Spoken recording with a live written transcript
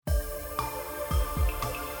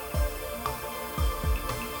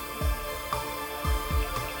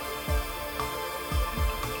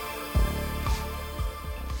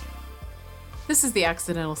This is the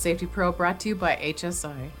Accidental Safety Pro brought to you by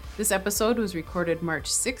HSI. This episode was recorded March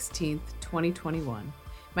 16th, 2021.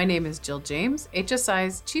 My name is Jill James,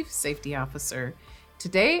 HSI's Chief Safety Officer.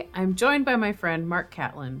 Today, I'm joined by my friend Mark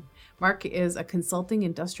Catlin. Mark is a consulting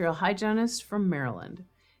industrial hygienist from Maryland.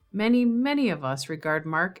 Many of us regard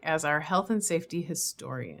Mark as our health and safety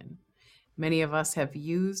historian. Many of us have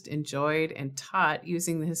used, enjoyed, and taught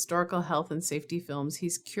using the historical health and safety films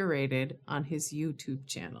he's curated on his YouTube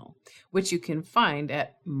channel, which you can find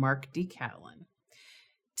at Mark D. Catlin.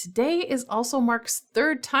 Today is also Mark's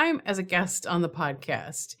third time as a guest on the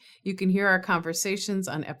podcast. You can hear our conversations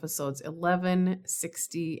on episodes 11,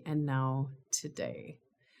 60, and now today.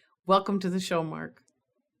 Welcome to the show, Mark.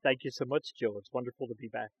 Thank you so much, Jill. It's wonderful to be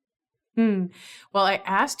back. Well, I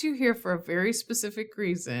asked you here for a very specific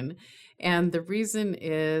reason, and the reason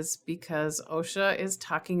is because OSHA is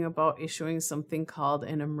talking about issuing something called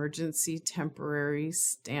an emergency temporary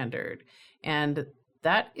standard, and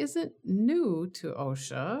that isn't new to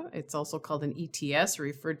OSHA. It's also called an ETS,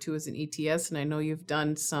 referred to as an ETS, and I know you've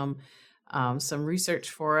done some research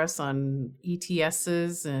for us on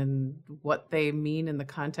ETSs and what they mean in the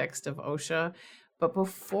context of OSHA. But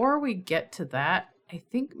before we get to that, I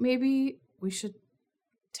think maybe we should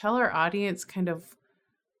tell our audience kind of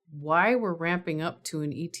why we're ramping up to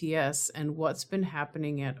an ETS and what's been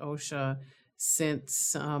happening at OSHA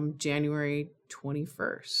since January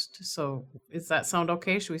 21st. So does that sound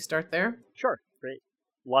okay? Should we start there? Sure, great.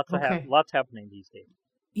 Lots happening these days.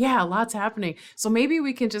 Yeah, lots happening. So maybe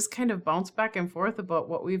we can just kind of bounce back and forth about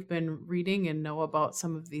what we've been reading and know about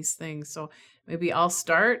some of these things. So maybe I'll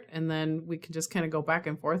start and then we can just kind of go back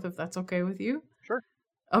and forth if that's okay with you. Sure.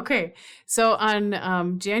 Okay. So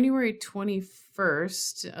on January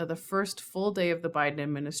 21st, the first full day of the Biden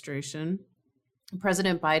administration,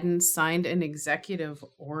 President Biden signed an executive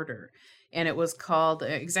order, and it was called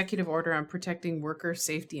Executive Order on Protecting Worker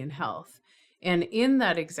Safety and Health. And in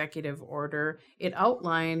that executive order, it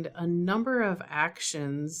outlined a number of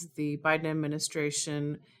actions the Biden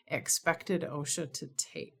administration expected OSHA to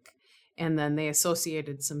take. And then they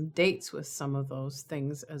associated some dates with some of those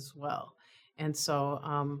things as well. And so,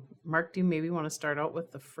 Mark, do you maybe want to start out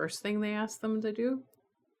with the first thing they asked them to do?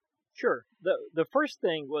 Sure. The first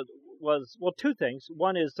thing was two things.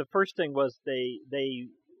 One is the first thing was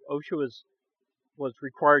OSHA was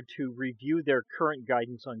required to review their current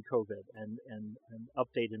guidance on COVID and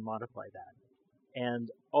update and modify that.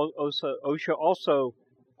 And OSHA also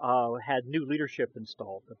had new leadership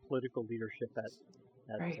installed, the political leadership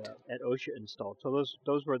at OSHA installed. So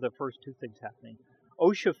those were the first two things happening.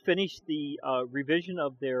 OSHA finished the revision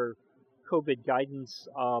of their COVID guidance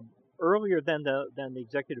earlier than the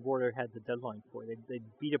executive order had the deadline for. They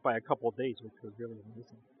beat it by a couple of days, which was really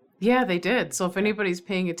amazing. Yeah, they did. So if anybody's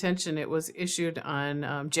paying attention, it was issued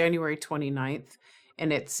on January 29th,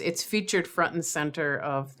 and it's featured front and center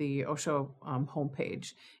of the OSHA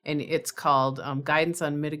homepage, and it's called Guidance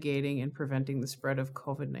on Mitigating and Preventing the Spread of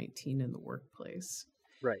COVID-19 in the Workplace.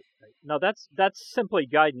 Right. Now that's simply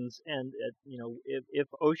guidance, and if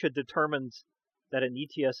OSHA determines that an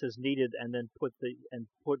ETS is needed and then puts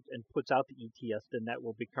out the ETS, then that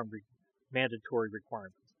will become mandatory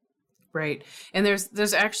requirements. Right. And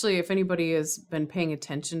there's actually, if anybody has been paying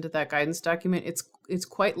attention to that guidance document, it's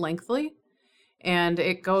quite lengthy, and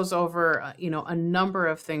it goes over, a number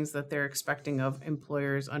of things that they're expecting of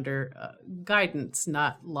employers under guidance,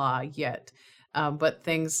 not law yet. But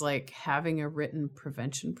things like having a written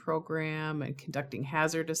prevention program and conducting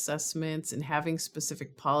hazard assessments and having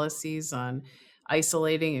specific policies on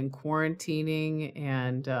isolating and quarantining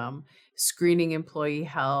and screening employee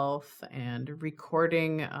health and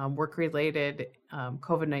recording work-related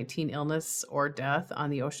COVID-19 illness or death on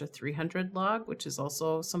the OSHA 300 log, which is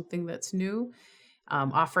also something that's new.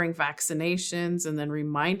 Offering vaccinations and then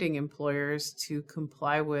reminding employers to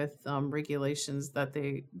comply with regulations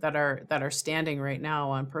that are standing right now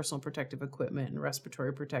on personal protective equipment and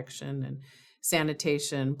respiratory protection and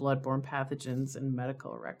sanitation, bloodborne pathogens, and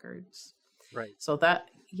medical records. Right. So that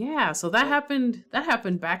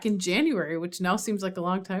happened back in January, which now seems like a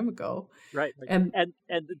long time ago. Right. And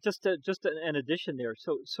just an addition there.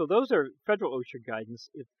 So those are federal OSHA guidance.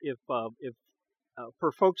 If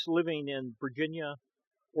for folks living in Virginia,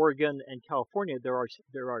 Oregon, and California, there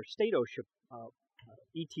are state OSHA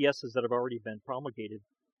ETSs that have already been promulgated.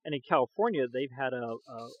 And in California, they've had a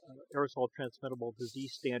aerosol transmittable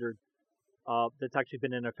disease standard that's actually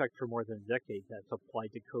been in effect for more than a decade. That's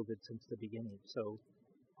applied to COVID since the beginning. So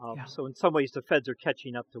in some ways, the feds are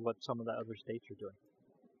catching up to what some of the other states are doing.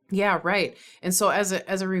 Yeah, right. And so as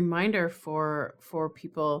a reminder for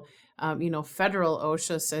people, federal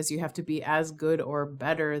OSHA says you have to be as good or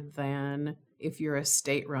better than if you're a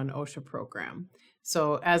state-run OSHA program.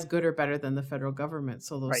 So as good or better than the federal government.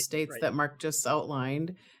 So those states that Mark just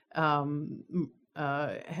outlined have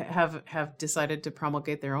decided to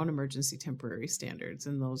promulgate their own emergency temporary standards,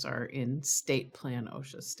 and those are in state plan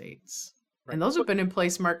OSHA states. Right. And those have been in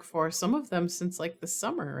place, Mark, for some of them since like the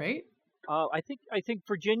summer, right? I think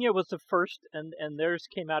Virginia was the first, and theirs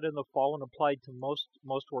came out in the fall and applied to most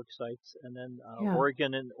work sites, and then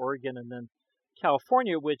Oregon, and then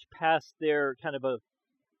California, which passed their kind of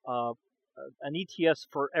an ETS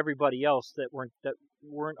for everybody else that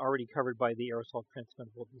weren't already covered by the aerosol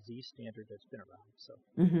transmissible disease standard that's been around. So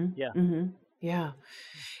yeah.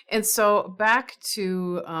 And so back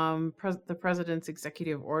to the president's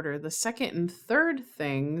executive order, the second and third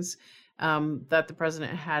things that the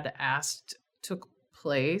president had asked took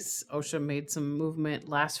place. OSHA made some movement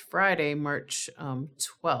last Friday, March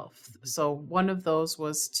 12th. So one of those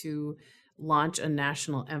was to launch a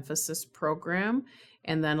national emphasis program.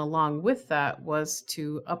 And then along with that was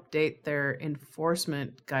to update their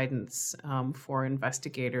enforcement guidance for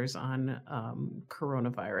investigators on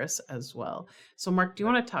coronavirus as well. So Mark, do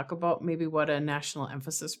you want to talk about maybe what a national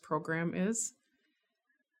emphasis program is?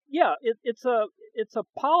 Yeah, it's a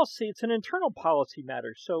policy. It's an internal policy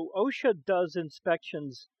matter. So OSHA does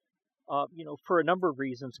inspections, for a number of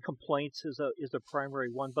reasons. Complaints is a primary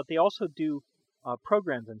one, but they also do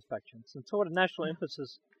programs inspections. And so what a national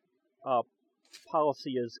emphasis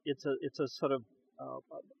policy is, it's a sort of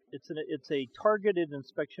it's a targeted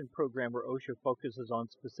inspection program where OSHA focuses on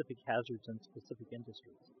specific hazards and specific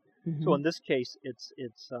industries. Mm-hmm. So in this case, it's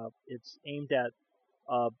aimed at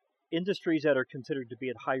industries that are considered to be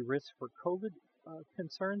at high risk for COVID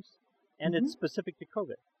concerns, and it's specific to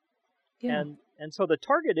COVID. Yeah. And so the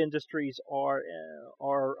target industries are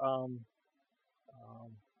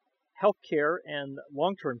healthcare and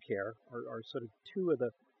long-term care are sort of two of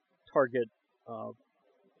the target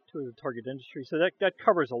industries. So that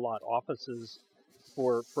covers a lot: offices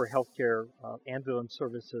for healthcare, ambulance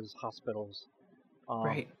services, hospitals.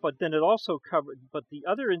 Right. But then it also covered. But the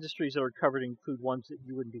other industries that are covered include ones that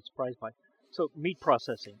you wouldn't be surprised by. So meat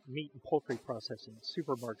processing, meat and poultry processing,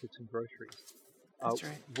 supermarkets and groceries. That's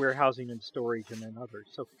right. Warehousing and storage, and then others.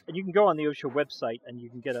 So, and you can go on the OSHA website and you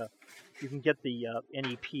can get the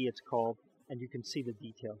NEP, it's called, and you can see the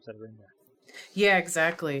details that are in there. Yeah,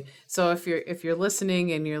 exactly. So if you're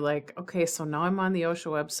listening and you're like, okay, so now I'm on the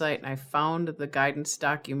OSHA website and I found the guidance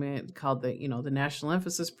document called the National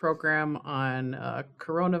Emphasis Program on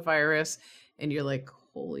coronavirus, and you're like,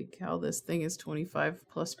 holy cow, this thing is 25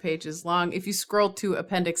 plus pages long. If you scroll to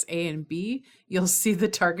Appendix A and B, you'll see the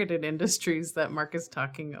targeted industries that Mark is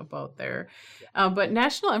talking about there. Yeah. But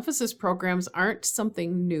national emphasis programs aren't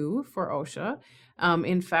something new for OSHA.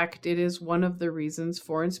 In fact, it is one of the reasons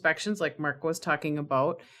for inspections, like Mark was talking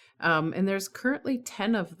about. And there's currently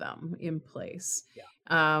 10 of them in place. Yeah.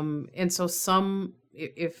 And so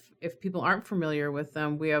if people aren't familiar with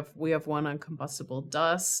them, we have one on combustible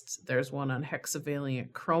dust. There's one on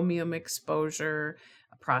hexavalent chromium exposure,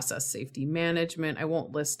 process safety management. I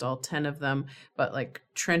won't list all 10 of them, but like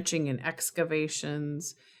trenching and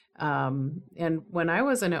excavations. And when I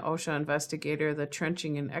was an OSHA investigator, the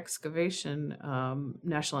trenching and excavation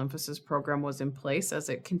national emphasis program was in place, as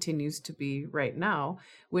it continues to be right now,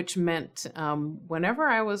 which meant whenever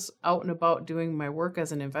I was out and about doing my work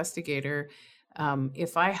as an investigator,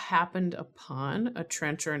 if I happened upon a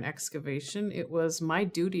trench or an excavation, it was my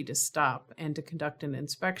duty to stop and to conduct an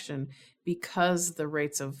inspection, because the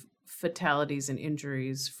rates of fatalities and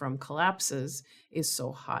injuries from collapses is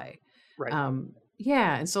so high. Right.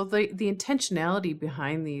 Yeah, and so the intentionality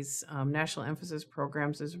behind these national emphasis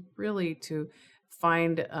programs is really to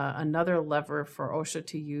find another lever for OSHA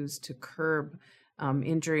to use to curb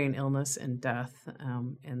injury and illness and death,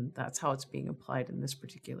 and that's how it's being applied in this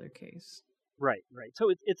particular case. Right.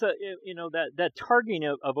 So it's that targeting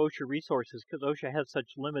of OSHA resources, because OSHA has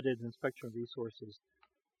such limited inspection resources.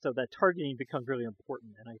 So that targeting becomes really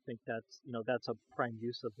important, and I think that's a prime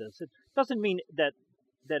use of this. It doesn't mean that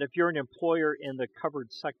if you're an employer in the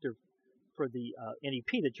covered sector for the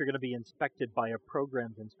NEP that you're going to be inspected by a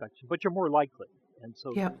programmed inspection, but you're more likely, and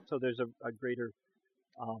so there's a greater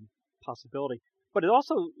possibility. But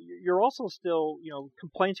you're also still,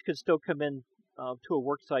 complaints could still come in to a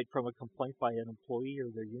work site from a complaint by an employee or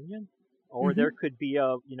their union, or there could be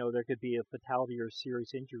a fatality or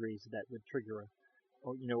serious injuries that would trigger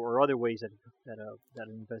or other ways that an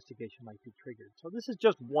investigation might be triggered. So this is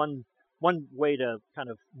just one way to kind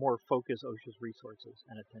of more focus OSHA's resources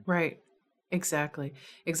and attention. Right. Exactly.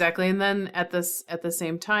 And then at the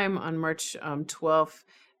same time, on March 12th,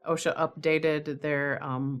 OSHA updated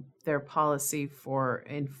their policy for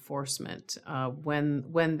enforcement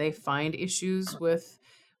when they find issues with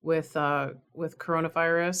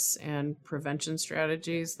coronavirus and prevention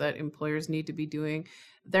strategies that employers need to be doing.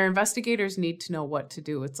 Their investigators need to know what to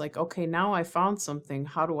do. It's like, okay, now I found something.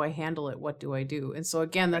 How do I handle it? What do I do? And so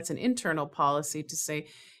again, that's an internal policy to say,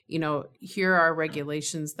 here are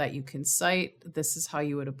regulations that you can cite. This is how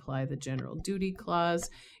you would apply the general duty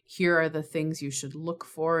clause. Here are the things you should look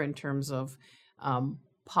for in terms of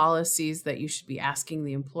policies that you should be asking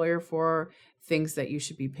the employer for, things that you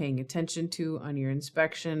should be paying attention to on your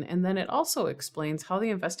inspection. And then it also explains how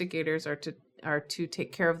the investigators are to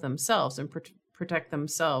take care of themselves and protect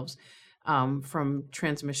themselves from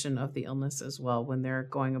transmission of the illness as well when they're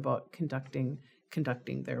going about conducting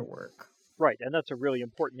their work. Right, and that's a really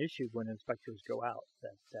important issue when inspectors go out.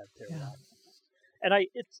 That they're and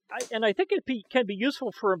I think can be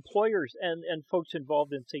useful for employers and folks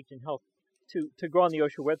involved in safety and health to go on the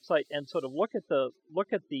OSHA website and sort of look at the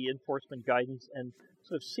enforcement guidance and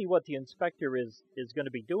sort of see what the inspector is going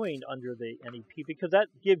to be doing under the NEP, because that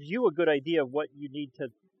gives you a good idea of what you need to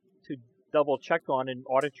double check on and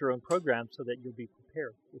audit your own program so that you'll be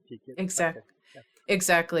prepared if you get exactly. Yeah.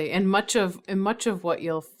 Exactly, and much of what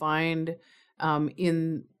you'll find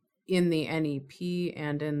in the NEP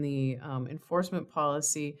and in the enforcement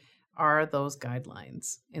policy are those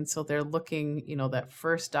guidelines. And so they're looking, that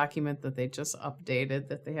first document that they just updated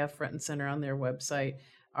that they have front and center on their website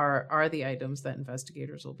are the items that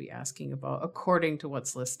investigators will be asking about according to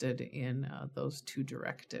what's listed in those two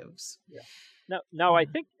directives. Yeah. Now I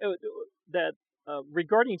think that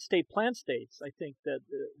regarding state plan states, I think that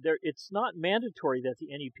it's not mandatory that the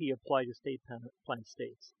NEP apply to state plan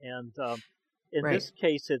states, and in this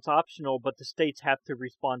case, it's optional. But the states have to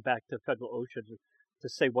respond back to federal OSHA to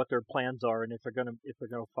say what their plans are, and if they're going to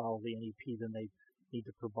follow the NEP, then they need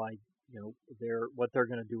to provide what they're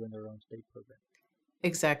going to do in their own state program.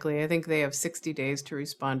 Exactly. I think they have 60 days to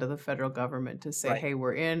respond to the federal government to say, hey,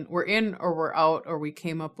 we're in, or we're out, or we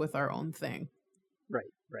came up with our own thing.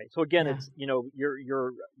 Right. So again, it's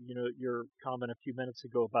your comment a few minutes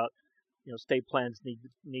ago about state plans need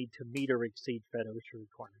to meet or exceed federal OSHA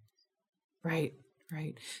requirements.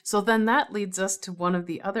 Right. So then that leads us to one of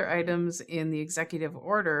the other items in the executive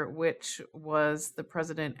order, which was the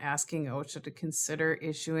president asking OSHA to consider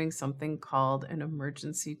issuing something called an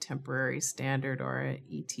emergency temporary standard, or an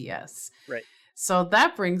ETS. Right. So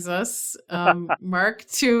that brings us, Mark,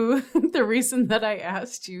 to the reason that I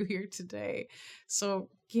asked you here today. So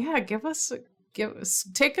yeah, take us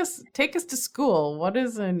to school. What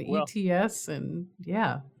is an ETS? And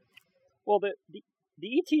well, the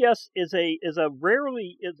ETS is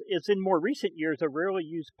in more recent years a rarely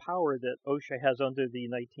used power that OSHA has under the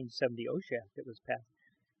 1970 OSHA Act that was passed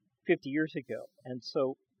 50 years ago, and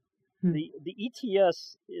so the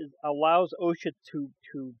ETS allows OSHA to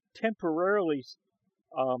temporarily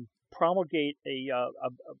promulgate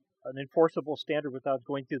an enforceable standard without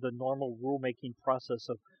going through the normal rulemaking process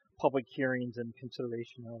of public hearings and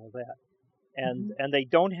consideration and all of that. And they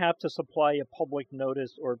don't have to supply a public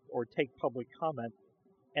notice or take public comment.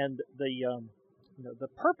 And the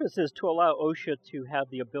purpose is to allow OSHA to have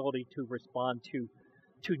the ability to respond to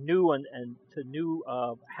new and to new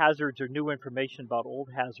hazards or new information about old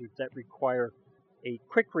hazards that require a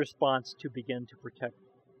quick response to begin to protect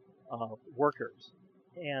workers.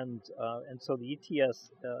 And so the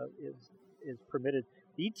ETS is permitted.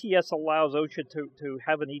 The ETS allows OSHA to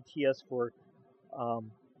have an ETS for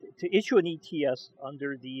to issue an ETS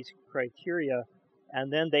under these criteria,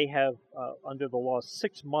 and then they have under the law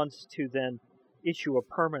 6 months to then issue a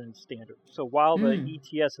permanent standard. So while the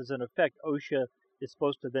ETS is in effect, OSHA is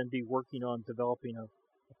supposed to then be working on developing a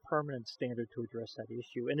permanent standard to address that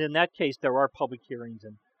issue. And in that case, there are public hearings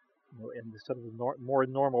and in the sort of more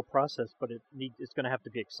normal process, but it's going to have to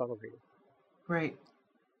be accelerated. Right.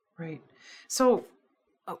 So,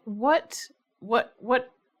 what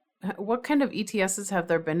kind of ETSs have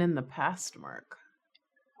there been in the past, Mark?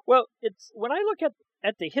 Well, it's when I look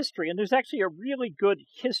at the history, and there's actually a really good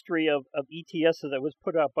history of ETS that was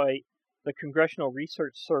put out by the Congressional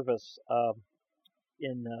Research Service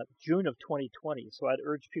in June of 2020. So I'd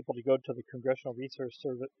urge people to go to the Congressional Research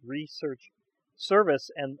Service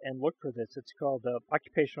and look for this. It's called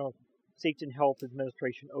Occupational Safety and Health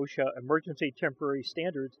Administration, OSHA, Emergency Temporary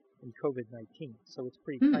Standards in COVID-19. So it's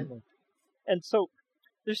pretty timely. And so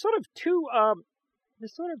there's sort of two. I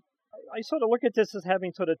sort of look at this as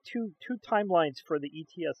having sort of two timelines for the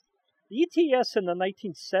ETS. The ETS in the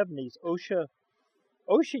 1970s, OSHA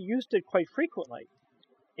used it quite frequently,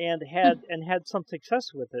 and had some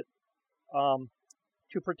success with it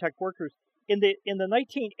to protect workers. in the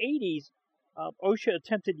 1980s, OSHA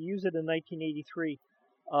attempted to use it in 1983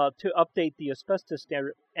 to update the asbestos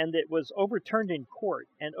standard, and it was overturned in court.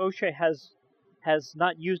 And OSHA has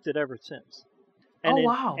not used it ever since. Oh,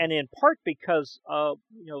 wow. And in part because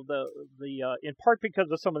in part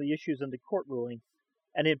because of some of the issues in the court ruling,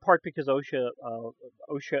 and in part because OSHA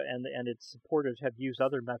and its supporters have used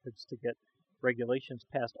other methods to get regulations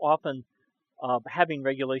passed. Often, having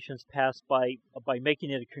regulations passed by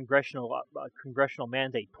making it a congressional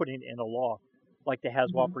mandate, putting it in a law, like the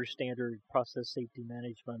HAZWOPER standard, process safety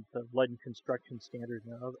management, the lead and construction standard,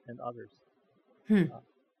 and others. Hmm.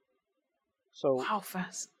 So Wow, yeah.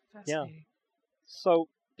 fascinating. So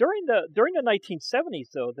during the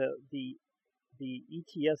 1970s, though, the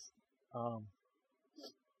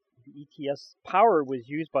ETS power was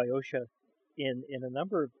used by OSHA in a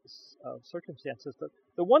number of circumstances.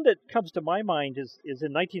 The one that comes to my mind is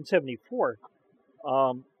in 1974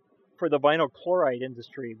 for the vinyl chloride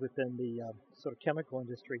industry within the sort of chemical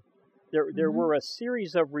industry. There were a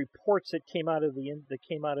series of reports that came out of the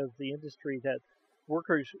industry that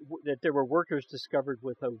there were workers discovered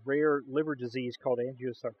with a rare liver disease called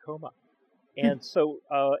angiosarcoma, and so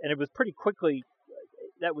and it was pretty quickly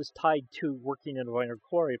that was tied to working in a vinyl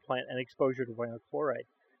chloride plant and exposure to vinyl chloride.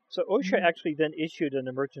 So OSHA actually then issued an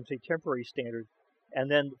emergency temporary standard,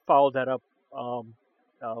 and then followed that up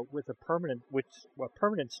with a permanent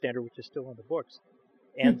standard, which is still in the books.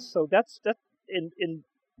 And so that's in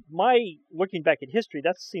my looking back at history,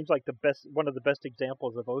 that seems like one of the best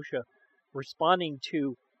examples of OSHA responding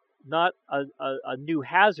to not a new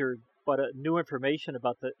hazard, but a new information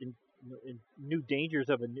about the new dangers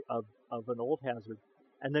of an old hazard,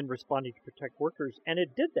 and then responding to protect workers. And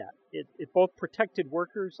it did that. It both protected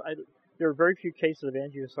workers. There are very few cases of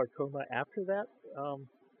angiosarcoma after that,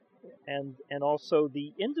 and also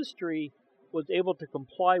the industry was able to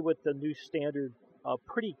comply with the new standard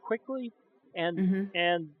pretty quickly. And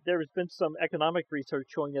there's been some economic research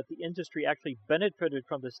showing that the industry actually benefited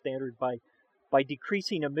from the standard by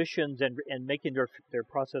decreasing emissions and making their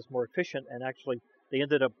process more efficient. And actually, they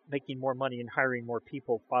ended up making more money and hiring more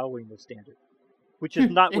people following the standard, which is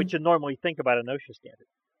not what you normally think about an OSHA standard.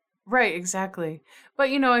 Right, exactly. But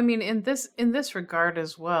I mean, in this regard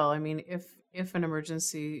as well, I mean, if an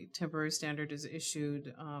emergency temporary standard is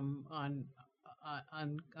issued on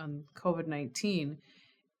COVID-19,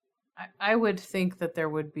 I would think that there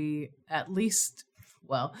would be at least,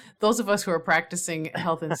 well, those of us who are practicing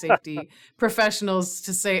health and safety professionals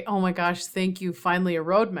to say, oh my gosh, thank you, finally a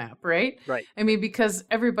roadmap, right? Right. I mean, because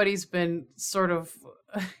everybody's been sort of,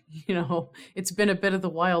 it's been a bit of the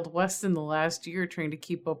Wild West in the last year trying to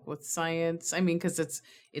keep up with science. I mean, because it's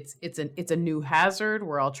a new hazard.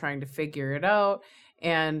 We're all trying to figure it out.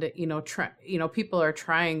 And, people are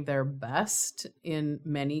trying their best in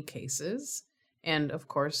many cases. And of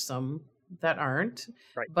course, some that aren't.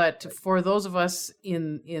 Right. But for those of us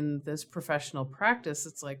in this professional practice,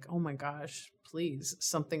 it's like, oh my gosh, please,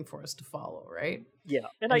 something for us to follow, right? Yeah,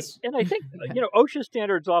 and I think OSHA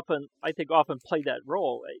standards often play that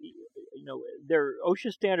role. Their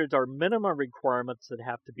OSHA standards are minimum requirements that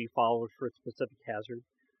have to be followed for a specific hazard.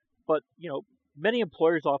 But many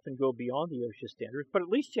employers often go beyond the OSHA standards. But at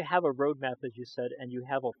least you have a roadmap, as you said, and you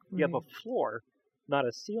have a floor, not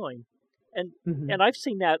a ceiling. And I've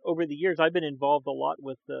seen that over the years. I've been involved a lot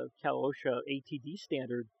with the Cal OSHA ATD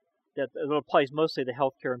standard that applies mostly to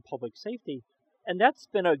healthcare and public safety, and that's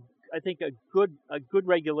been I think a good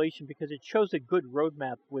regulation because it shows a good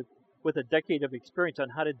roadmap with a decade of experience on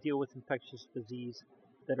how to deal with infectious disease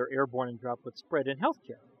that are airborne and droplet spread in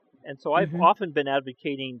healthcare. And so I've often been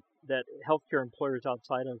advocating that healthcare employers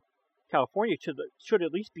outside of California should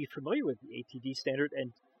at least be familiar with the ATD standard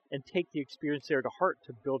and take the experience there to heart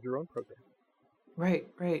to build your own program. Right.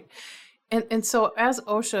 And so as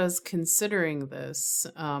OSHA is considering this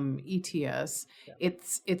ETS,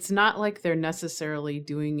 it's not like they're necessarily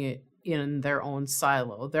doing it in their own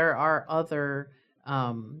silo. There are other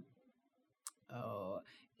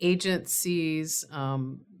agencies,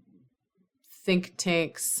 think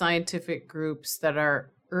tanks, scientific groups that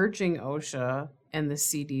are urging OSHA and the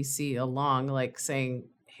CDC along, like saying,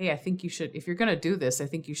 hey, I think you should, if you're going to do this, I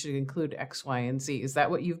think you should include X, Y, and Z. Is that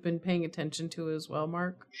what you've been paying attention to as well,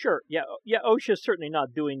 Mark? Sure. Yeah. OSHA is certainly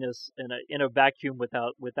not doing this in a vacuum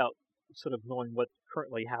without sort of knowing what's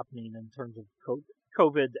currently happening in terms of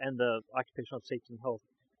COVID and the occupational safety and health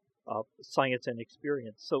science and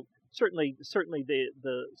experience. So certainly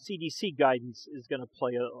the CDC guidance is going to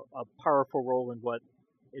play a powerful role in what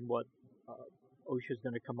OSHA is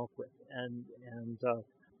going to come up with,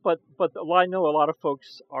 But I know a lot of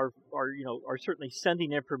folks are certainly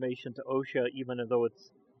sending information to OSHA, even though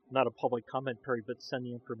it's not a public comment period, but send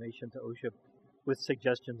the information to OSHA with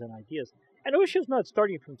suggestions and ideas. And OSHA's not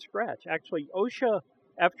starting from scratch. Actually, OSHA,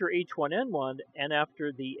 after H1N1 and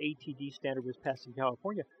after the ATD standard was passed in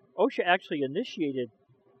California, OSHA actually initiated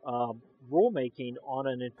rulemaking on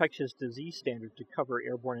an infectious disease standard to cover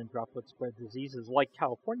airborne and droplet spread diseases, like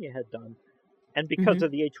California had done. And because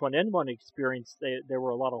of the H1N1 experience, there were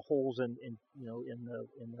a lot of holes in the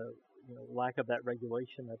lack of that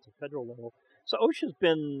regulation at the federal level. So OSHA's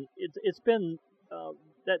been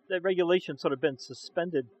that regulation sort of been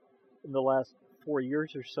suspended in the last 4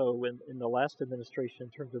 years or so in the last administration in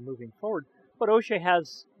terms of moving forward. But OSHA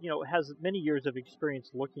has many years of experience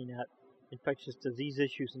looking at infectious disease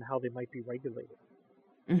issues and how they might be regulated.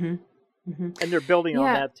 And they're building on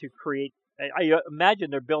that to create. I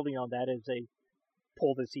imagine they're building on that as they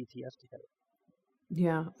pull this ETS together.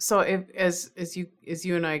 Yeah. So as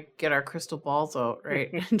you and I get our crystal balls out, right,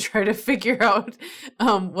 and try to figure out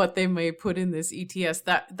what they may put in this ETS,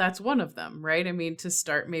 that's one of them, right? I mean, to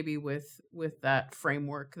start maybe with that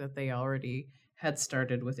framework that they already had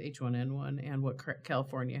started with H1N1 and what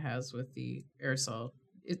California has with the aerosol.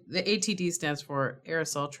 The ATD stands for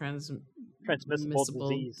aerosol transmissible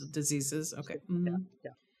diseases. Okay.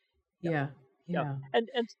 Yeah.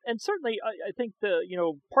 And certainly, I think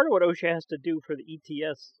part of what OSHA has to do for the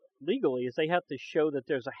ETS legally is they have to show that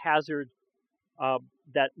there's a hazard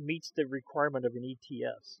that meets the requirement of an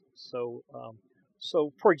ETS. So,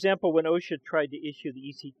 for example, when OSHA tried to issue the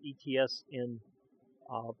ETS in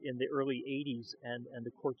the early '80s, and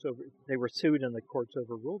the courts they were sued and the courts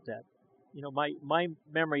overruled that. My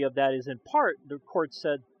memory of that is in part the court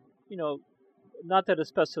said, not that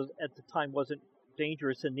asbestos at the time wasn't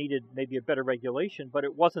dangerous and needed maybe a better regulation, but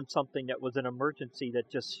it wasn't something that was an emergency that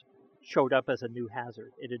just showed up as a new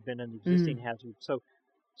hazard. It had been an existing hazard. So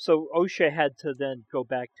OSHA had to then go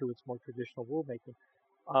back to its more traditional rulemaking.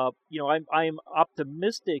 I'm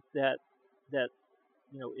optimistic that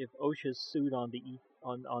if OSHA is sued on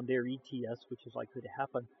their ETS, which is likely to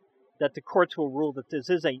happen, that the courts will rule that this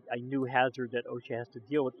is a new hazard that OSHA has to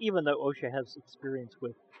deal with, even though OSHA has experience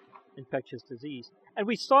with infectious disease. And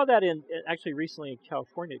we saw that actually recently in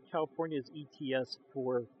California. California's ETS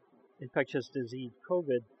for infectious disease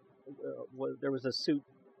COVID, there was a suit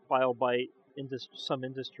filed by some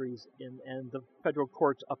industries, and the federal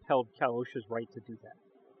courts upheld OSHA's right to do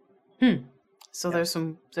that. So there's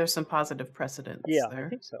some positive precedents there. I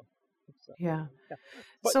think so. Yeah.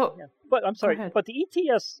 But I'm sorry. But the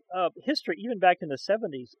ETS history, even back in the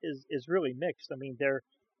 70s, is really mixed. I mean, in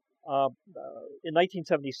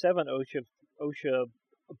 1977, OSHA,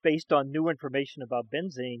 based on new information about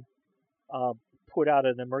benzene, put out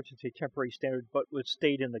an emergency temporary standard, but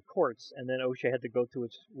stayed in the courts, and then OSHA had to go through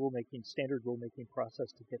its standard rulemaking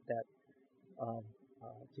process to get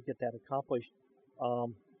that accomplished.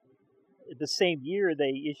 The same year,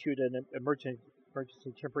 they issued an emergency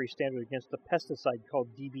temporary standard against a pesticide called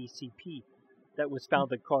DBCP that was found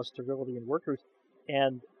to cause sterility in workers,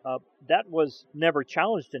 and that was never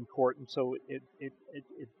challenged in court, and so it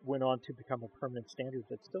went on to become a permanent standard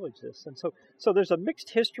that still exists. And so there's a mixed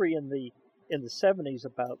history in the 70s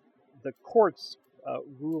about the courts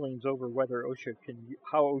rulings over whether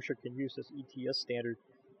how OSHA can use this ETS standard,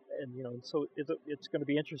 and so it's going to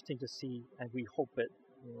be interesting to see, and we hope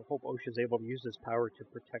OSHA is able to use this power to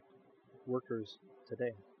protect workers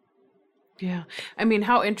today. Yeah. I mean,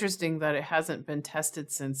 how interesting that it hasn't been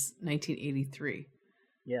tested since 1983.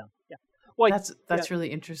 Yeah. Well, that's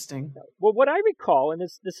really interesting. Well, what I recall, and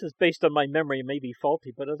this is based on my memory, it may be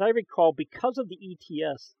faulty, but as I recall, because of the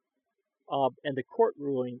ETS and the court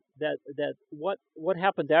ruling, that what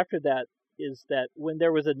happened after that is that when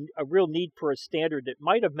there was a real need for a standard that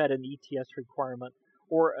might have met an ETS requirement,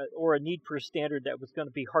 or a need for a standard that was going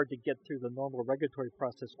to be hard to get through the normal regulatory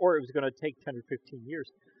process, or it was going to take 10 or 15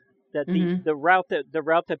 years, that the route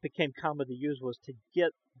that became commonly used was to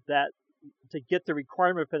get the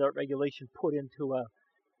requirement for that regulation put into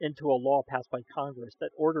a law passed by Congress that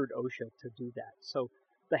ordered OSHA to do that. So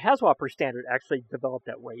the HAZWOPER standard actually developed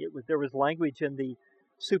that way. There was language in the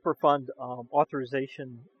Superfund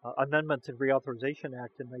Authorization Amendments and Reauthorization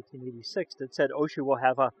Act in 1986 that said OSHA will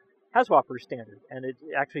have a HAZWOPER standard, and it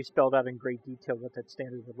actually spelled out in great detail what that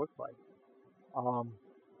standard would look like.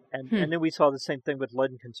 And then we saw the same thing with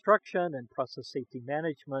lead in construction and process safety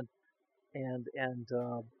management, and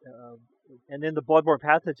then the bloodborne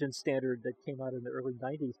pathogen standard that came out in the early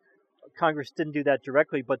 90s. Congress didn't do that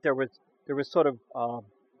directly, but there was sort of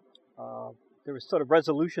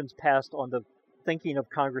resolutions passed on the thinking of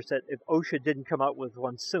Congress that if OSHA didn't come out with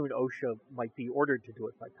one soon, OSHA might be ordered to do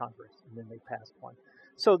it by Congress, and then they passed one.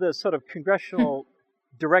 So the sort of congressional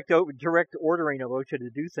direct ordering of OSHA to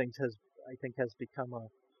do things has become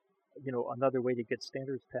another way to get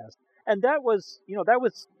standards passed. And that was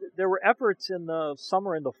there were efforts in the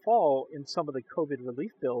summer and the fall in some of the COVID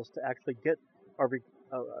relief bills to actually get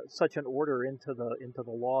such an order into the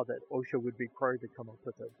law that OSHA would be required to come up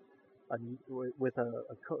with an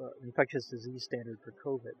infectious disease standard for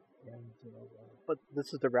COVID. And but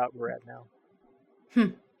this is the route we're at now.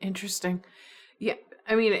 Interesting. Yeah,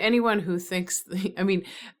 I mean, anyone who thinks, I mean,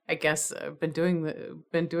 I guess I've been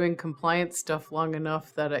doing compliance stuff long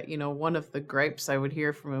enough that one of the gripes I would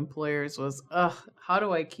hear from employers was, "Ugh, how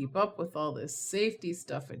do I keep up with all this safety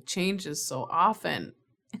stuff? It changes so often."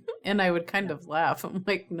 And I would kind of laugh. I'm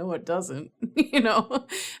like, "No, it doesn't."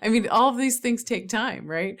 I mean, all of these things take time,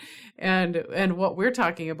 right? And what we're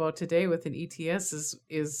talking about today with an ETS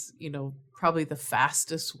is probably the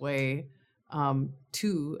fastest way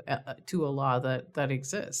to a law that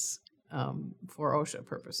exists for OSHA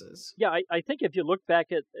purposes. Yeah, I think if you look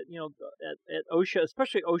back at OSHA,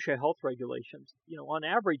 especially OSHA health regulations, on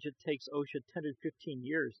average it takes OSHA 10 to 15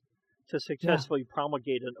 years to successfully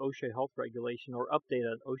promulgate an OSHA health regulation or update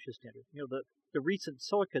an OSHA standard. The recent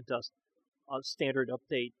silica dust standard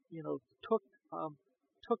update, took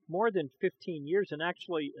more than 15 years, and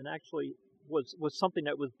actually was something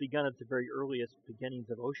that was begun at the very earliest beginnings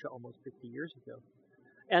of OSHA almost 50 years ago.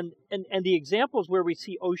 And the examples where we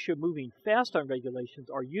see OSHA moving fast on regulations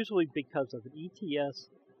are usually because of an ETS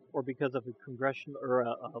or because of a congressional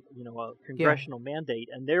mandate.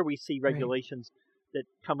 And there we see regulations that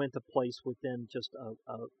come into place within just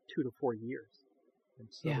 2 to 4 years. And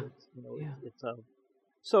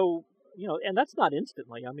so and that's not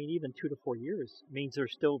instantly. I mean, even 2 to 4 years means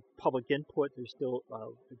there's still public input. There's still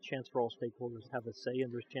a chance for all stakeholders to have a say,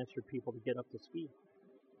 and there's a chance for people to get up to speed.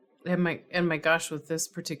 And my gosh, with this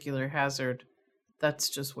particular hazard, that's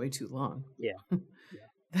just way too long. Yeah.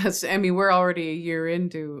 We're already a year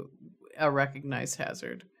into a recognized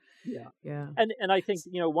hazard. Yeah. And I think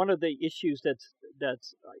one of the issues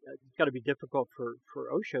that's got to be difficult for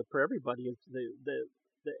OSHA, for everybody, is the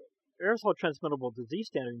aerosol transmittable disease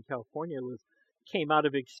standard in California came out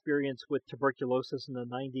of experience with tuberculosis in the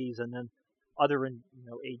 90s, and then other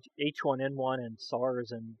H1N1 and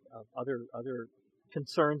SARS and other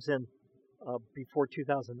concerns in before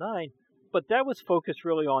 2009. But that was focused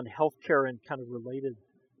really on healthcare and kind of related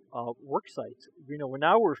work sites.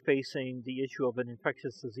 Now we're facing the issue of an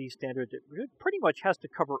infectious disease standard that pretty much has to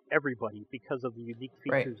cover everybody because of the unique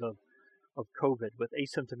features of COVID, with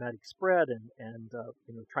asymptomatic spread and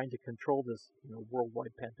trying to control this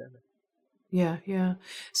worldwide pandemic. Yeah.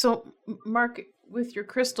 So, Mark, with your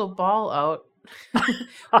crystal ball out,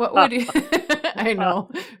 what would you? I know,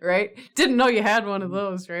 right? Didn't know you had one of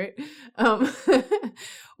those, right?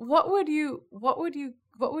 What would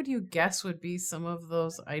you guess would be some of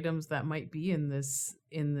those items that might be in this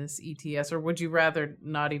ETS, or would you rather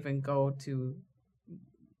not even go to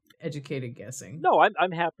educated guessing? No,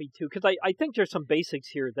 I'm happy to, because I think there's some basics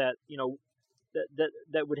here that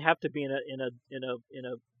that would have to be in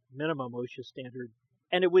a minimum OSHA standard,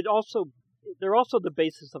 and it would also they're also the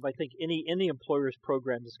basis of, I think, any employer's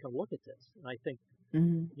program is going to look at this. And I think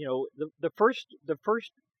the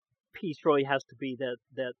first piece really has to be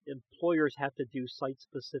that employers have to do site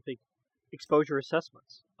specific exposure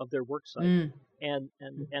assessments of their work site, and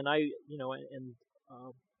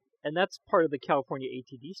that's part of the California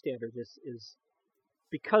ATD standard is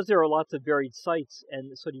because there are lots of varied sites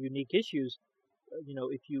and sort of unique issues.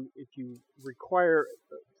 If you require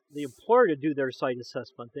the employer to do their site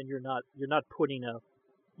assessment, then you're not putting a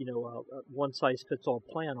one size fits all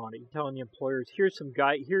plan on it. You're telling the employers, here's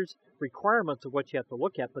requirements of what you have to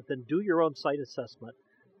look at, but then do your own site assessment,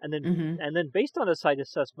 and then based on a site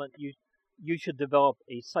assessment, you should develop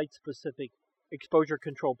a site specific exposure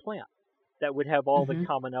control plan that would have all the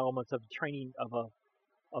common elements of training of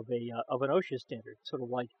an OSHA standard, sort of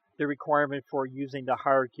like the requirement for using the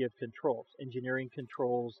hierarchy of controls, engineering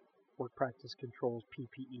controls, work practice controls,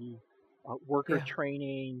 PPE, worker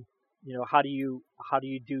training. How do you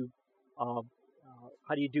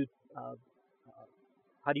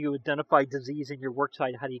identify disease in your work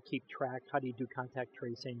site? How do you keep track? How do you do contact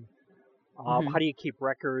tracing? How do you keep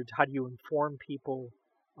records? How do you inform people?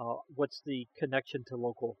 What's the connection to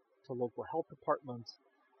local health departments?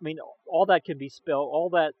 I mean, all that can be spelled. All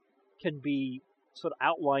that can be sort of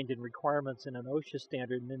outlined in requirements in an OSHA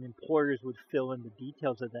standard, and then employers would fill in the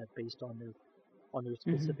details of that based on their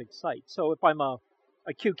specific site. So if I'm a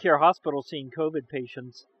acute care hospital seeing COVID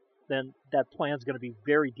patients, then that plan is going to be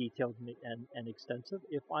very detailed and extensive.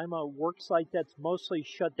 If I'm a work site that's mostly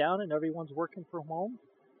shut down and everyone's working from home,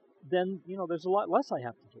 then there's a lot less I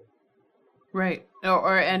have to do. Right.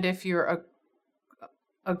 Or and if you're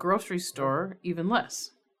a grocery store, even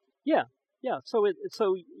less. Yeah, yeah. So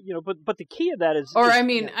but the key of that Or is I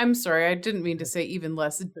mean, I'm sorry, I didn't mean to say even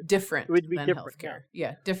less, it different would be than different. Yeah. healthcare.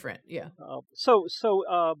 Yeah, different. Yeah. So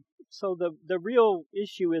the real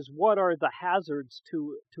issue is what are the hazards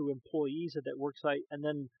to employees at that work site, and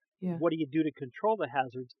then Yeah. what do you do to control the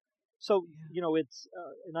hazards? So Yeah. it's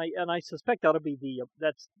and I suspect that'll be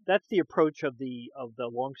that's the approach of the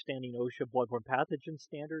longstanding OSHA bloodborne pathogen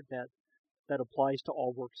standard that applies to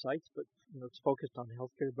all work sites, but it's focused on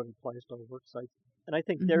healthcare, but applies to all work sites. And I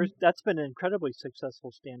think Mhm. that's been an incredibly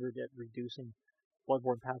successful standard at reducing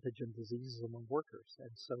bloodborne pathogen diseases among workers.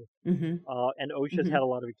 And so Mhm. and OSHA's had Mhm. a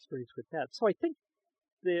lot of experience with that. So I think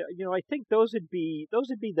I think those would be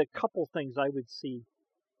the couple things I would see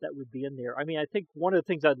that would be in there. I mean, I think one of the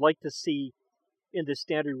things I'd like to see in the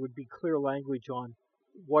standard would be clear language on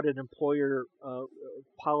what an employer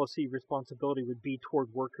policy responsibility would be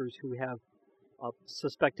toward workers who have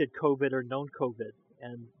suspected COVID or known COVID,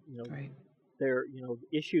 and Right. there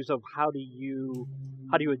issues of how do you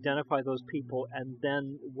identify those people, and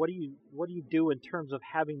then what do you do in terms of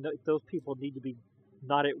having those people need to be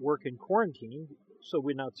not at work in quarantine, so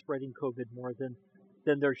we're not spreading COVID more.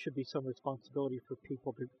 Then there should be some responsibility for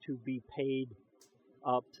people to be paid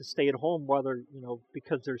to stay at home while they're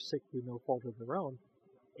because they're sick through no fault of their own,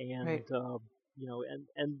 and Right.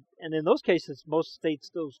 and in those cases, most states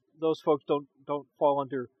those folks don't fall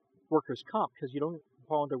under workers' comp, because you don't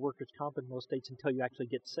fall under workers' comp in most states until you actually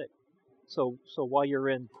get sick. So while you're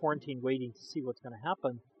in quarantine waiting to see what's going to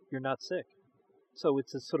happen, you're not sick. So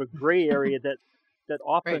it's a sort of gray area that Right.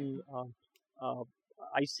 often uh,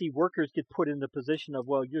 I see workers get put in the position of,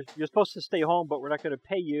 well, you're supposed to stay home, but we're not going to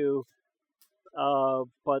pay you,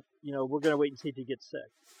 but we're going to wait and see if you get sick,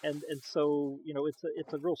 and so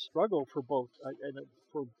it's a real struggle for both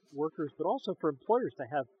for workers, but also for employers to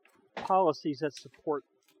have policies that support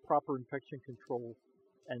proper infection control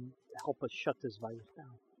and help us shut this virus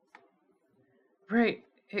down. Right.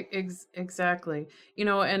 Exactly.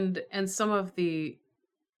 And some of the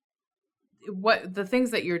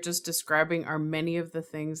things that you're just describing are many of the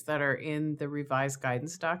things that are in the revised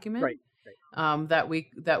guidance document, Right. Right.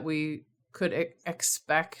 that we could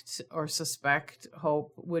expect or suspect,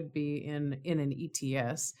 hope would be in an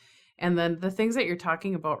ETS. And then the things that you're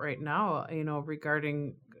talking about right now,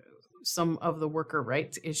 regarding some of the worker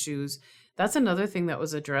rights issues, that's another thing that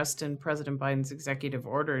was addressed in President Biden's executive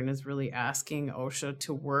order, and is really asking OSHA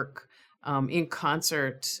to work in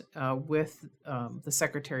concert with the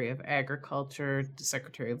Secretary of Agriculture, the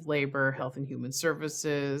Secretary of Labor, Yeah. Health and Human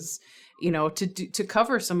Services, to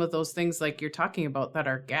cover some of those things like you're talking about that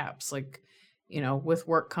are gaps, like with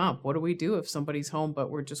work comp. What do we do if somebody's home but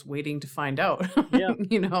we're just waiting to find out? Yeah.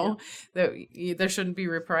 you Yeah. know that there shouldn't be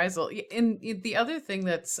reprisal. And the other thing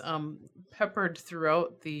that's peppered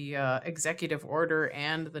throughout the executive order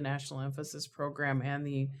and the national emphasis program and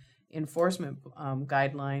the enforcement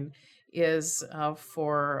guideline is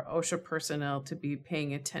for OSHA personnel to be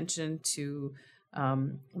paying attention to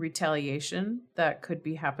retaliation that could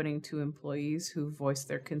be happening to employees who voice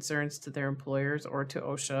their concerns to their employers or to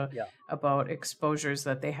OSHA Yeah. about exposures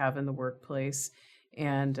that they have in the workplace,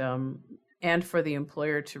 and for the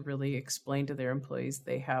employer to really explain to their employees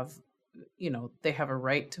they have a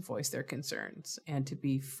right to voice their concerns and to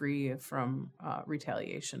be free from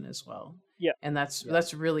retaliation as well. Yeah. And that's Yeah.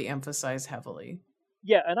 that's really emphasized heavily.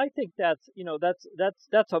 Yeah, and I think that's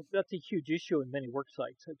a huge issue in many work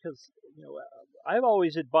sites, because I've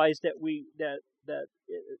always advised that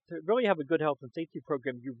to really have a good health and safety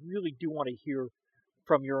program, you really do want to hear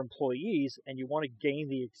from your employees, and you want to gain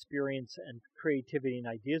the experience and creativity and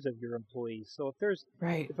ideas of your employees. So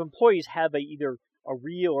Right. if employees have either a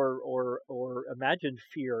real or imagined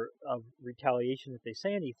fear of retaliation if they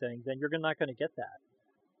say anything, then you're not going to get that.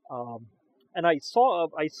 Um, and I saw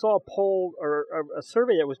a poll or a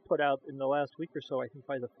survey that was put out in the last week or so, I think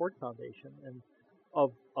by the Ford Foundation, and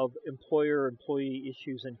of employer employee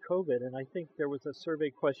issues in COVID. And I think there was a survey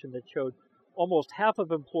question that showed almost half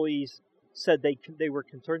of employees said they were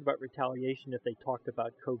concerned about retaliation if they talked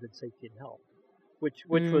about COVID safety and health, which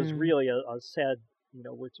was Mm, really a sad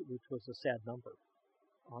which was a sad number,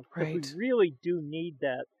 because right. we really do need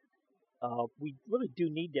that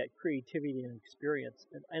creativity and experience.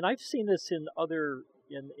 And I've seen this in other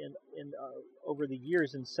in over the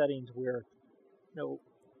years in settings where you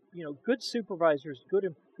know good supervisors, good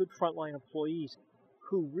frontline employees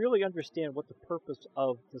who really understand what the purpose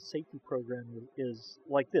of the safety program is,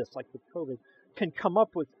 like with COVID, can come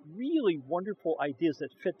up with really wonderful ideas that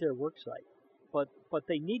fit their work site. But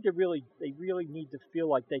they really need to feel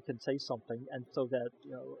like they can say something, and so that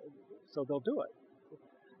so they'll do it.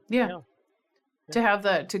 Yeah. Yeah. To have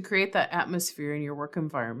that, to create that atmosphere in your work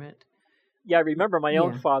environment. Yeah, I remember my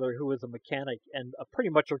own Yeah. father, who was a mechanic and pretty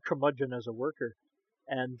much a curmudgeon as a worker.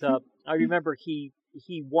 And I remember he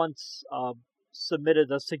once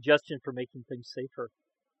submitted a suggestion for making things safer,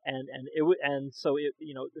 and so it,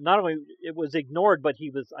 not only it was ignored, but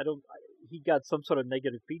he got some sort of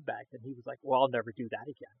negative feedback, and he was like, well, I'll never do that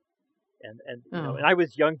again. And Oh. I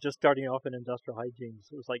was young, just starting off in industrial hygiene,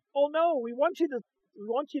 so it was like, oh no, we want you to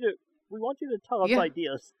tell us Yeah.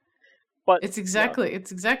 ideas. But It's exactly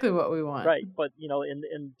what we want. right, but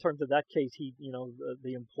in terms of that case,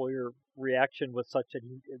 the employer reaction was such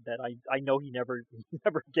that I know he never he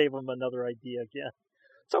never gave him another idea again.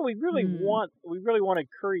 So we really Mm. want to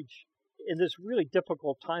encourage, in this really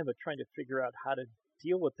difficult time of trying to figure out how to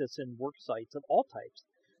deal with this in work sites of all types.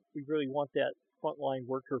 We really want that frontline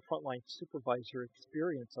worker, frontline supervisor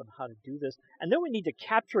experience on how to do this, and then we need to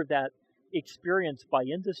capture that experience by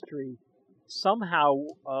industry somehow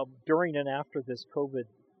during and after this COVID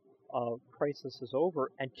crisis is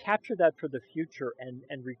over, and capture that for the future,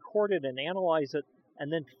 and record it and analyze it,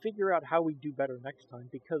 and then figure out how we do better next time.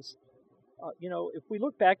 Because if we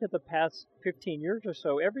look back at the past 15 years or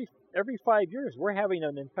so, every 5 years we're having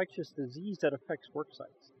an infectious disease that affects work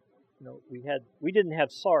sites. We didn't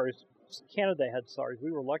have SARS. Canada had SARS.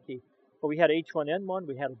 We were lucky, but we had H1N1,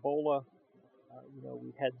 we had Ebola,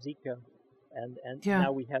 we had Zika, and Yeah.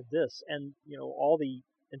 now we have this. And all the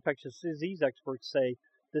infectious disease experts say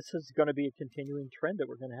this is going to be a continuing trend that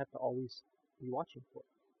we're going to have to always be watching for.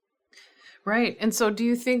 Right. And so do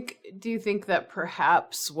you think that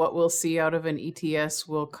perhaps what we'll see out of an ETS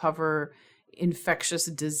will cover infectious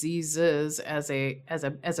diseases as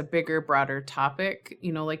a bigger, broader topic?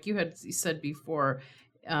 Like you had said before,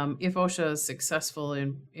 if OSHA is successful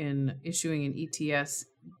in issuing an ETS,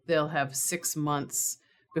 they'll have 6 months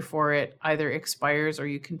before it either expires or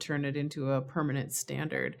you can turn it into a permanent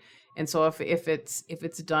standard. And so if it's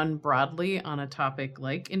done broadly on a topic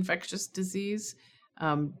like infectious disease,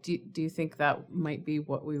 do you think that might be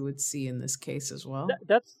what we would see in this case as well?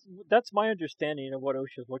 That's my understanding of what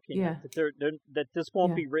OSHA is looking Yeah. at. That this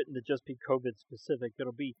won't Yeah. be written to just be COVID specific.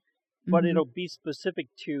 But Hmm. it'll be specific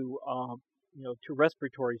to to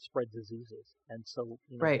respiratory spread diseases. And so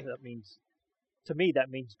Right. that means, to me, that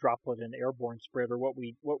means droplet and airborne spread, or what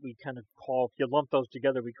we kind of call, if you lump those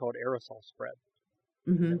together, we call it aerosol spread.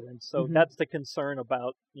 Hmm. And so Hmm. that's the concern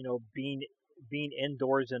about being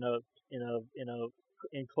indoors in a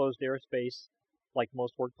enclosed airspace, like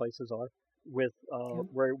most workplaces are, with Yeah.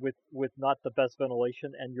 with not the best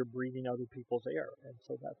ventilation, and you're breathing other people's air. And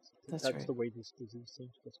so That's that's right. the way this disease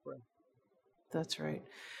seems to spread. That's right.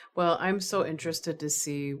 Well, I'm so interested to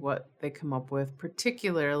see what they come up with,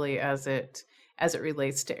 particularly as it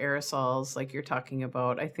relates to aerosols, like you're talking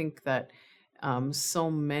about. I think that so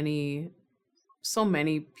many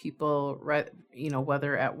people,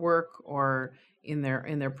 whether at work or in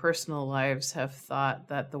their personal lives, have thought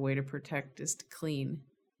that the way to protect is to clean,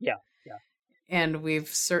 Yeah, yeah, and we've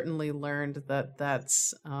certainly learned that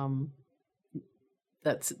that's not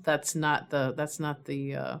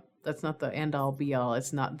the end all be all.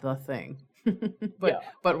 It's not the thing. but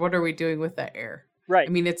yeah. but what are we doing with that air? I Right,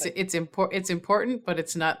 mean, it's right, it's important. It's important, but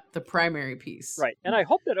it's not the primary piece. right. And I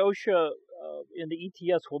hope that OSHA in the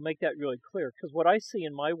ETS will make that really clear, because what I see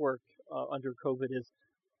in my work under COVID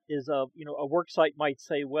is a work site might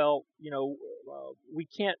say, well, we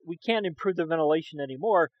can't improve the ventilation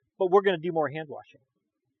anymore, but we're going to do more hand washing.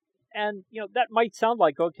 And that might sound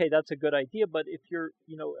like, okay, that's a good idea, but if you're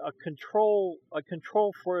a control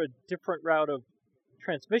for a different route of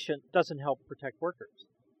transmission doesn't help protect workers.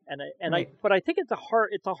 Right. But I think it's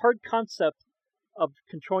a hard concept of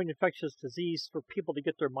controlling infectious disease for people to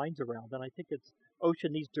get their minds around. And I think OSHA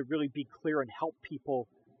needs to really be clear and help people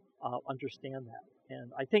understand that.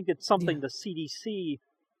 And I think it's Yeah. something the CDC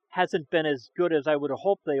hasn't been as good as I would have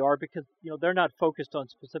hoped they are, because they're not focused on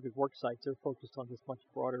specific work sites. They're focused on this much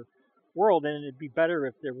broader world, and it'd be better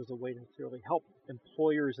if there was a way to really help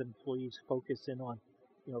employers and employees focus in on,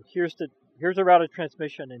 here's a route of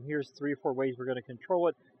transmission, and here's 3 or 4 ways we're going to control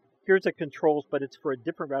it. Here's the controls, but it's for a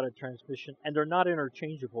different route of transmission, and they're not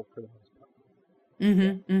interchangeable for the most part.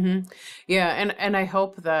 Yeah, Yeah, and I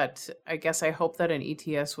guess I hope that an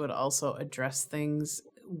ETS would also address things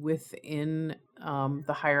within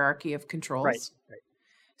the hierarchy of right, controls, right.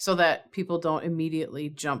 so that people don't immediately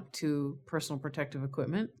jump to personal protective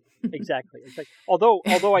equipment. Exactly. Although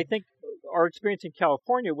I think our experience in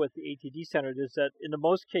California with the ATD center is that in the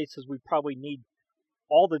most cases we probably need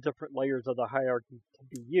all the different layers of the hierarchy to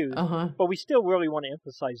be used, Uh-huh. but we still really want to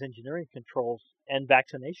emphasize engineering controls and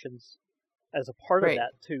vaccinations as a part of Right.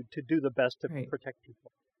 that to do the best to Right. protect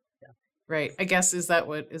people. Right. I guess is that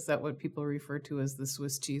what people refer to as the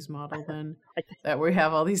Swiss cheese model then? I think, That we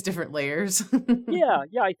have all these different layers. yeah,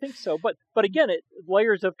 I think so. But again, it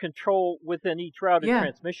layers of control within each route of Yeah.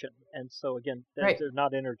 transmission, and so again, Right. they're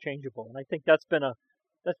not interchangeable. And I think that's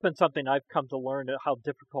been something I've come to learn how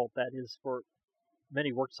difficult that is for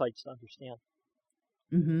many work sites to understand.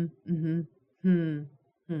 Mm-hmm. Mm-hmm. Hmm.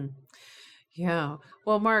 Hmm. Yeah.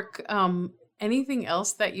 Well, Mark, anything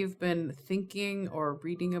else that you've been thinking or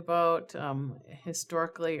reading about,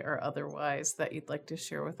 historically or otherwise, that you'd like to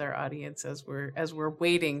share with our audience as we're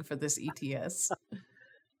waiting for this ETS?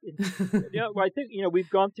 Yeah, well, I think we've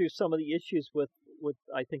gone through some of the issues with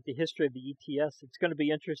I think the history of the ETS. It's going to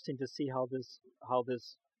be interesting to see how this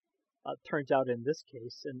turns out in this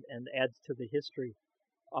case and adds to the history.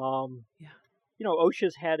 Yeah.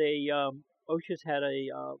 OSHA's had a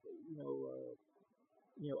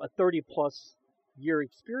 30+ year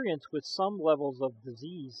experience with some levels of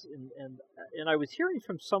disease, and I was hearing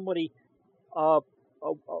from somebody uh,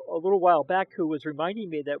 a little while back who was reminding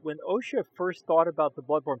me that when OSHA first thought about the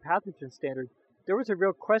bloodborne pathogen standard, there was a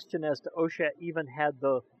real question as to OSHA even had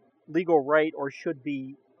the legal right or should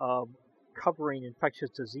be covering infectious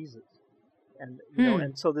diseases. And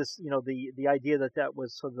and so this the idea that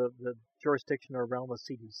was sort of the jurisdiction or realm of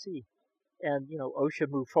CDC, and OSHA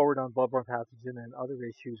moved forward on bloodborne pathogen and other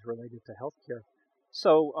issues related to healthcare.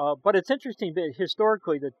 So, but it's interesting that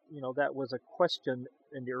historically that was a question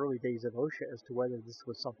in the early days of OSHA as to whether this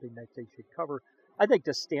was something that they should cover. I think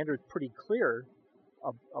the standard's pretty clear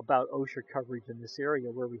about OSHA coverage in this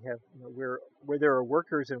area where we have where there are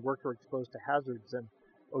workers and worker exposed to hazards, and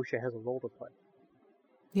OSHA has a role to play.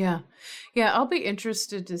 Yeah. Yeah, I'll be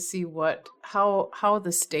interested to see how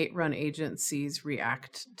the state-run agencies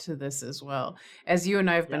react to this as well. As you and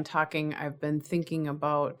I have been talking, I've been thinking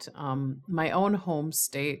about my own home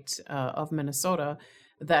state of Minnesota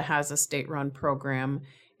that has a state-run program.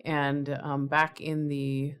 And back in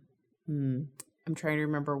the, I'm trying to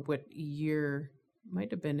remember what year,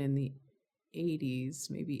 might have been in the 80s,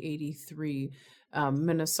 maybe 83,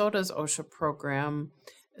 Minnesota's OSHA program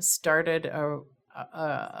started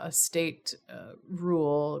a state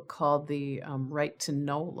rule called the Right to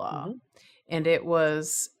Know law, Mm-hmm. and it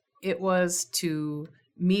was to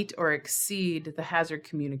meet or exceed the hazard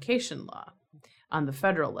communication law on the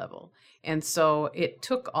federal level. And so it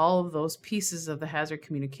took all of those pieces of the hazard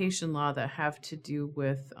communication law that have to do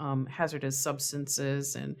with hazardous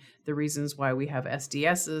substances and the reasons why we have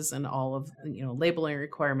SDSs and all of labeling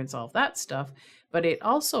requirements, all of that stuff. But it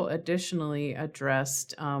also additionally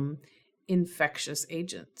addressed infectious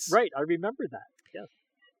agents. Right, I remember that. Yes.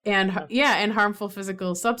 And harmful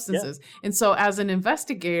physical substances. Yeah. And so as an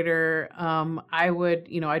investigator,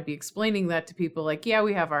 I'd be explaining that to people like, yeah,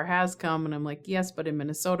 we have our HAZCOM. And I'm like, yes, but in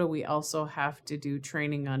Minnesota, we also have to do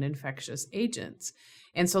training on infectious agents.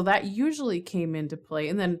 And so that usually came into play.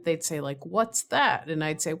 And then they'd say like, what's that? And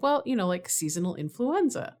I'd say, well, like seasonal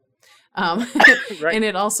influenza. Right. And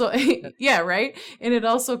it also, yeah, right. And it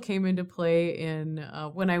also came into play in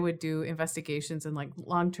when I would do investigations in like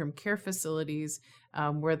long-term care facilities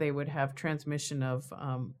where they would have transmission of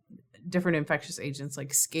different infectious agents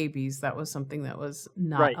like scabies. That was something that was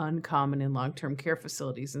not uncommon in long-term care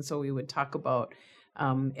facilities. And so we would talk about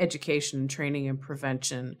education, training, and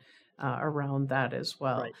prevention around that as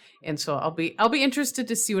well. Right. And so I'll be interested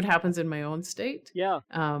to see what happens in my own state. Yeah.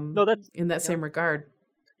 No, that's in that same regard.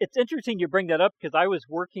 It's interesting you bring that up because I was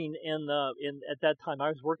working at that time I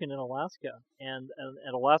was working in Alaska, and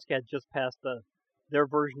Alaska had just passed their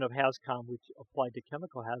version of HAZCOM, which applied to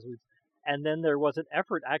chemical hazards, and then there was an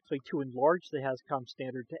effort actually to enlarge the HAZCOM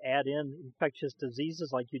standard to add in infectious diseases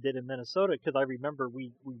like you did in Minnesota, because I remember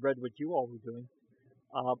we read what you all were doing,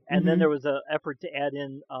 and then there was an effort to add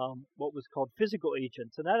in what was called physical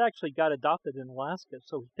agents, and that actually got adopted in Alaska.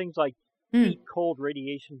 So things like heat, cold,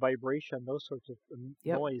 radiation, vibration, those sorts of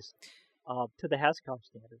noise to the HAZCOM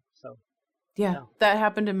standard. So yeah, that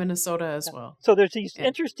happened in Minnesota as well. So there's these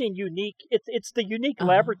interesting, unique. It's the unique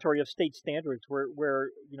laboratory of state standards where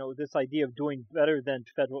this idea of doing better than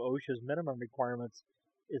federal OSHA's minimum requirements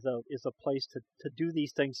is a place to do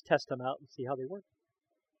these things, test them out, and see how they work.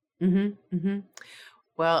 Mm-hmm. Mm-hmm.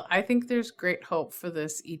 Well, I think there's great hope for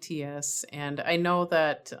this ETS, and I know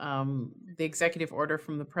that the executive order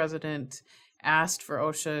from the president asked for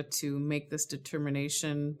OSHA to make this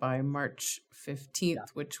determination by March 15th,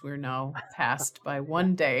 which we're now past by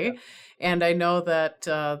one day. And I know that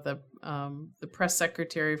the press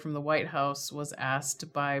secretary from the White House was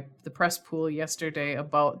asked by the press pool yesterday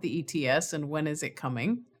about the ETS and when is it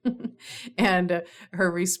coming. And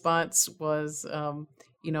her response was,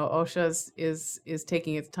 OSHA is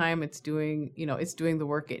taking its time. It's doing, it's doing the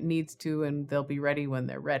work it needs to, and they'll be ready when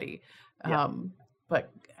they're ready. Yeah. But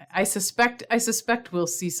I suspect we'll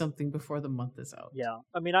see something before the month is out. Yeah,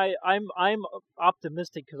 I mean, I'm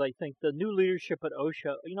optimistic because I think the new leadership at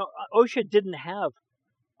OSHA, OSHA didn't have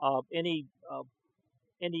any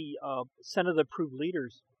Senate-approved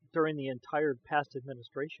leaders during the entire past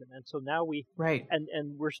administration, and so now right,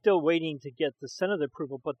 and we're still waiting to get the Senate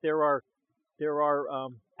approval. But there are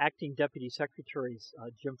acting deputy secretaries.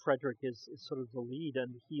 Jim Frederick is sort of the lead,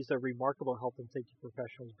 and he's a remarkable health and safety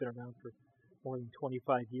professional. He's been around for more than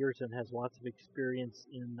 25 years and has lots of experience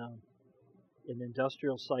in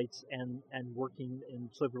industrial sites and working in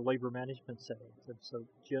sort of labor management settings. And so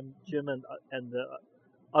Jim and the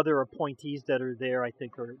other appointees that are there, I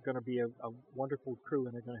think, are going to be a wonderful crew,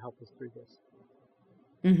 and they're going to help us through this.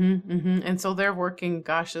 And so they're working,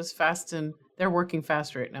 they're working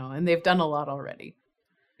fast right now, and they've done a lot already.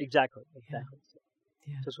 Exactly. Yeah.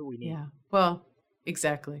 That's what we need. Yeah. Well,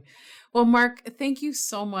 exactly. Well, Mark, thank you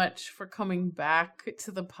so much for coming back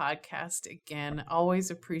to the podcast again. Always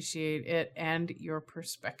appreciate it and your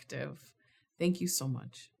perspective. Thank you so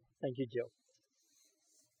much. Thank you, Jill.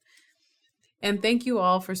 And thank you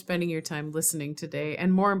all for spending your time listening today.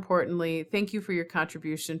 And more importantly, thank you for your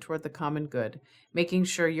contribution toward the common good, making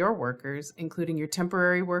sure your workers, including your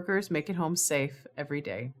temporary workers, make it home safe every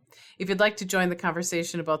day. If you'd like to join the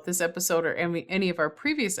conversation about this episode or any of our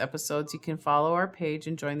previous episodes, you can follow our page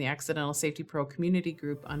and join the Accidental Safety Pro community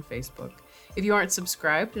group on Facebook. If you aren't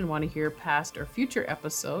subscribed and want to hear past or future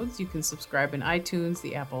episodes, you can subscribe in iTunes,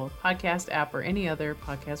 the Apple Podcast app, or any other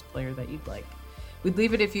podcast player that you'd like. We'd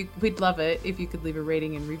love it if you could leave a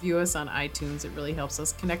rating and review us on iTunes. It really helps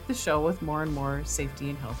us connect the show with more and more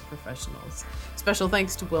safety and health professionals. Special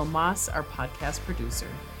thanks to Will Moss, our podcast producer.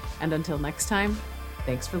 And until next time,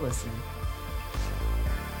 thanks for listening.